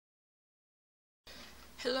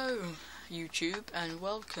Hello YouTube and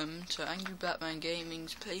welcome to Angry Batman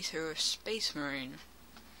Gaming's playthrough of Space Marine.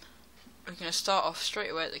 We're going to start off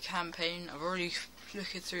straight away at the campaign. I've already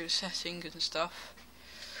looked through the settings and stuff.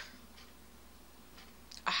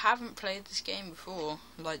 I haven't played this game before,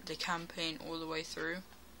 like the campaign all the way through.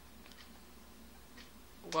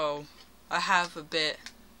 Well, I have a bit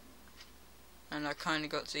and I kind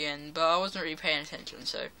of got to the end, but I wasn't really paying attention,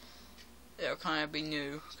 so it'll kind of be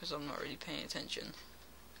new because I'm not really paying attention.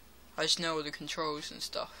 I just know all the controls and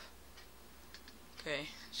stuff. Okay,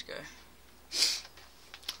 let's go.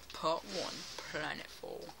 Part 1, Planet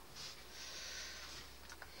 4.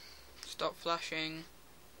 Stop flashing,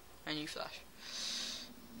 and you flash.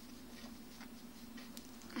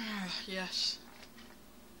 Yes.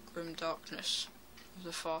 Grim darkness of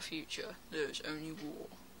the far future. There is only war.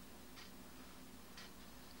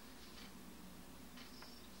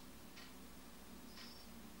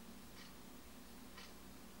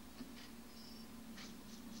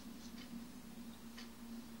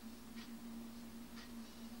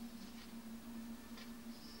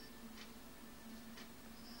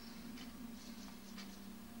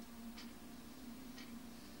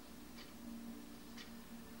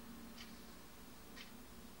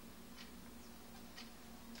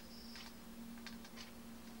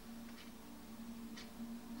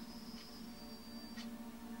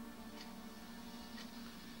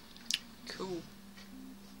 Cool.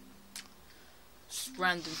 Just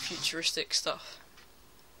random futuristic stuff.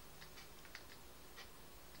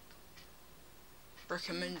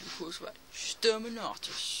 Recommended course by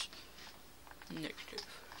Exterminatus. Negative.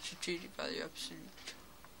 Strategic value absolute.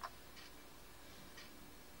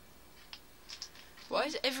 Why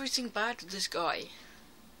is everything bad with this guy?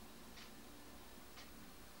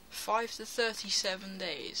 5 to 37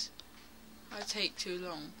 days. That'd take too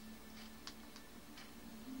long.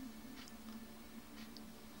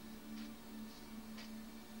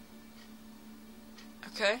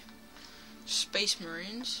 Okay. Space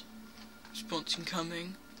Marines. Response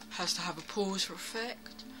incoming. Has to have a pause for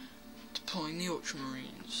effect. Deploying the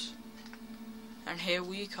Ultramarines. And here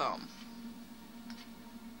we come.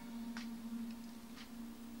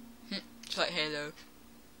 It's like Halo.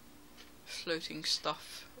 Floating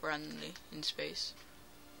stuff randomly in space.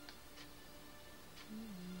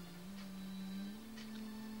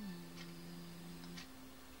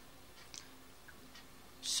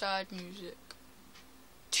 Sad music.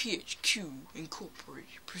 THQ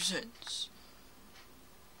Incorporated presents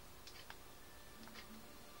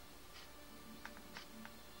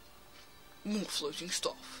more floating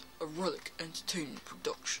stuff, a relic entertainment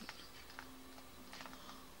production.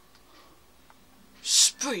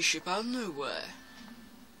 Spaceship out of nowhere.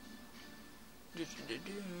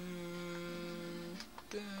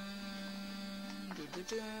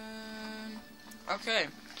 Okay,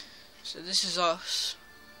 so this is us,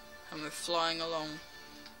 and we're flying along.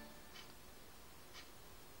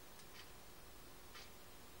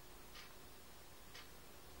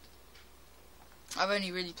 I've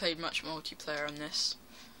only really played much multiplayer on this,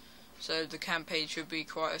 so the campaign should be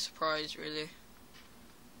quite a surprise, really.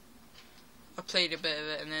 I played a bit of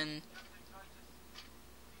it and then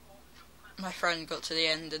my friend got to the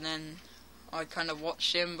end and then I kind of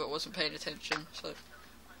watched him but wasn't paying attention, so.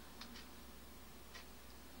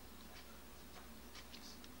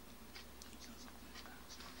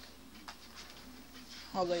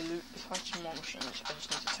 While they loot the fighting more machines, I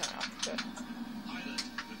just need to turn it up a bit.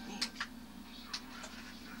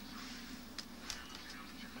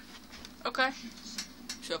 Okay,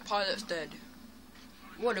 so pilot's dead.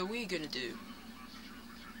 What are we gonna do?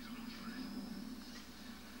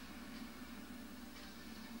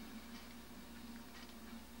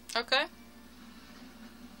 Okay.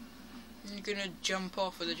 You're gonna jump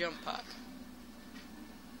off with a jump pack.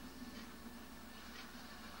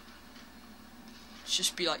 Let's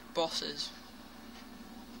just be like bosses.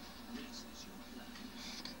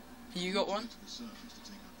 You got one?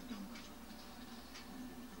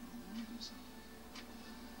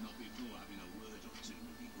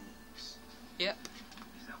 Yep.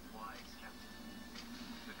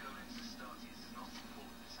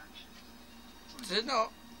 Did it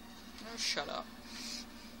not? Oh, shut up.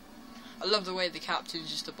 I love the way the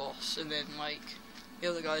captain's just a boss, and then like the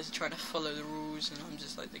other guys are trying to follow the rules, and I'm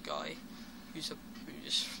just like the guy who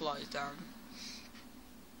just flies down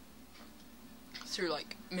through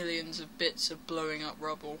like millions of bits of blowing up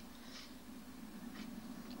rubble.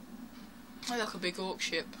 I like a big orc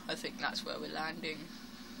ship. I think that's where we're landing.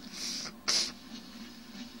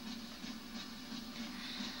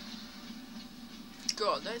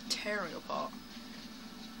 God, they're tearing apart.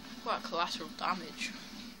 What collateral damage.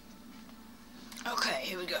 Okay,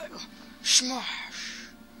 here we Smash!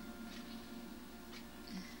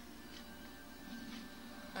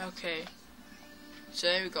 Okay. So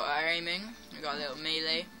we got our aiming, we got a little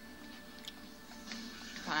melee.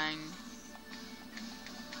 Bang.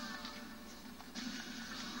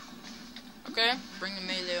 Okay, bring the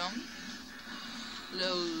melee on.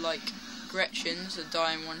 Little, like, Gretchens that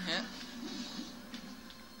die in one hit.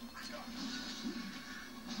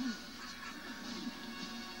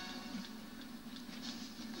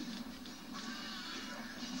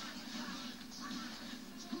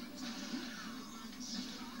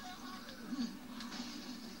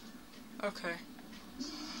 Okay.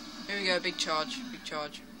 Here we go, big charge, big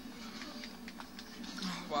charge.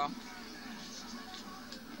 Oh, wow.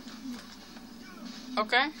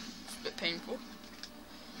 Okay, it's a bit painful.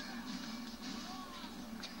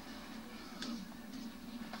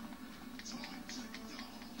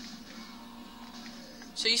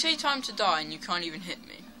 So you say time to die and you can't even hit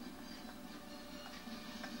me.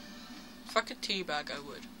 If I could teabag, I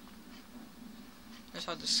would. That's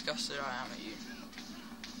how disgusted I am at you.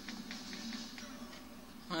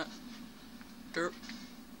 Derp.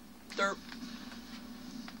 Derp.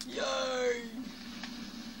 Yay!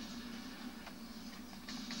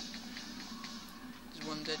 There's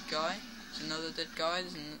one dead guy. There's another dead guy.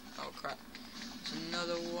 Oh crap. There's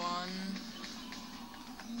another one.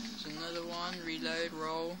 There's another one. Reload.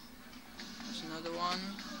 Roll. There's another one.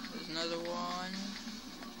 There's another one.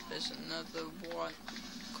 There's another one.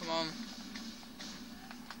 Come on.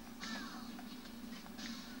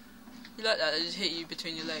 You like that? I just hit you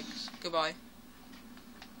between your legs. Goodbye.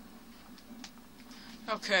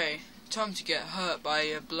 Okay, time to get hurt by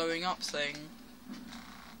a blowing up thing.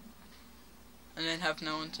 And then have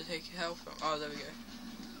no one to take your health from. Oh, there we go.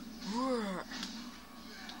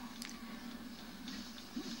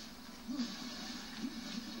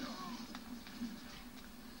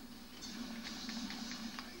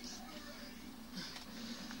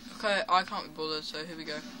 Okay, I can't be bothered, so here we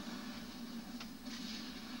go.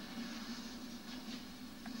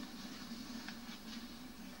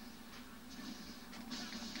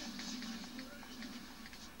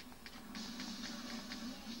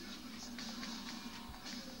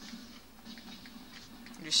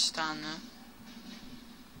 Just stand there.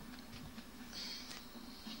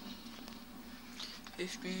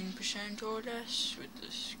 15% or less with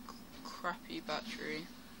this crappy battery.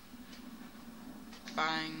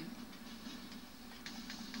 Bang.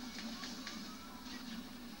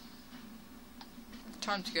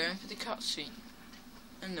 Time to go in for the cutscene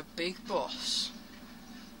and the big boss.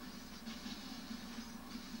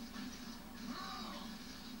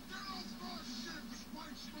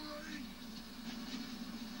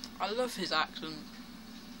 I love his accent.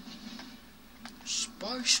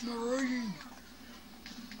 Space Marine.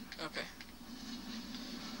 Okay.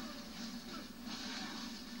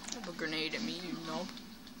 Have a grenade at me, you knob.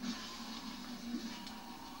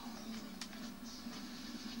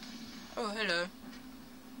 Oh, hello.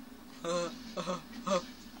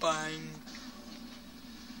 Bang.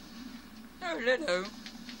 Oh, hello.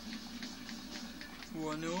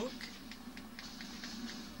 One orc.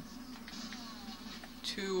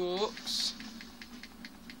 Two orcs.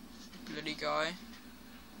 Bloody guy.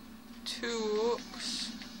 Two orcs.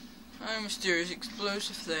 And a mysterious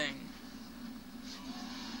explosive thing.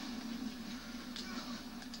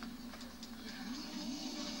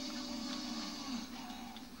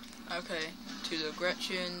 Okay, two little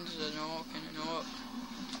Gretchens, an orc and an orc.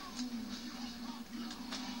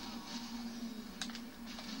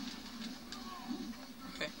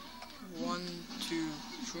 Okay, 1, 2,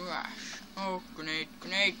 trash. Oh, grenade,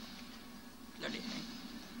 grenade. Bloody thing.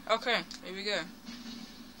 Okay, here we go.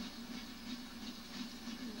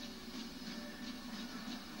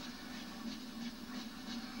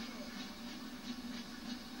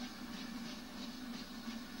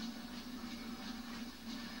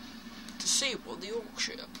 Disable the orc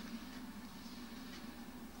ship.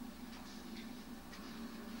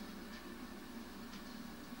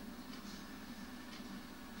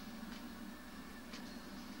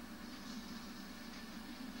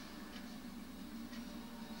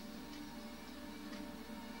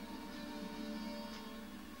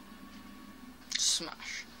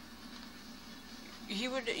 Smash.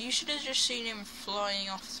 You should have just seen him flying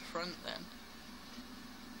off the front then.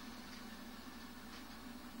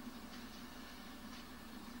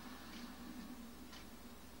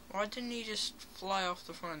 Why didn't he just fly off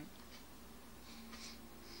the front?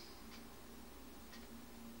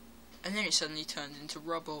 And then it suddenly turned into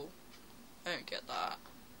rubble. I don't get that.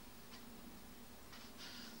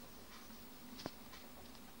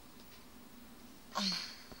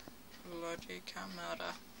 Bloody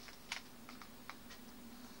camera.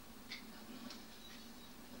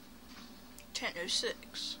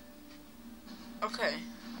 10:06. Okay,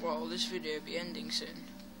 well, this video will be ending soon.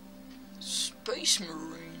 Space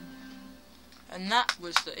Marine. And that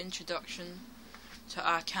was the introduction to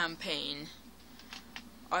our campaign.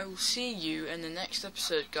 I will see you in the next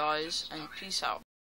episode, guys, and peace out.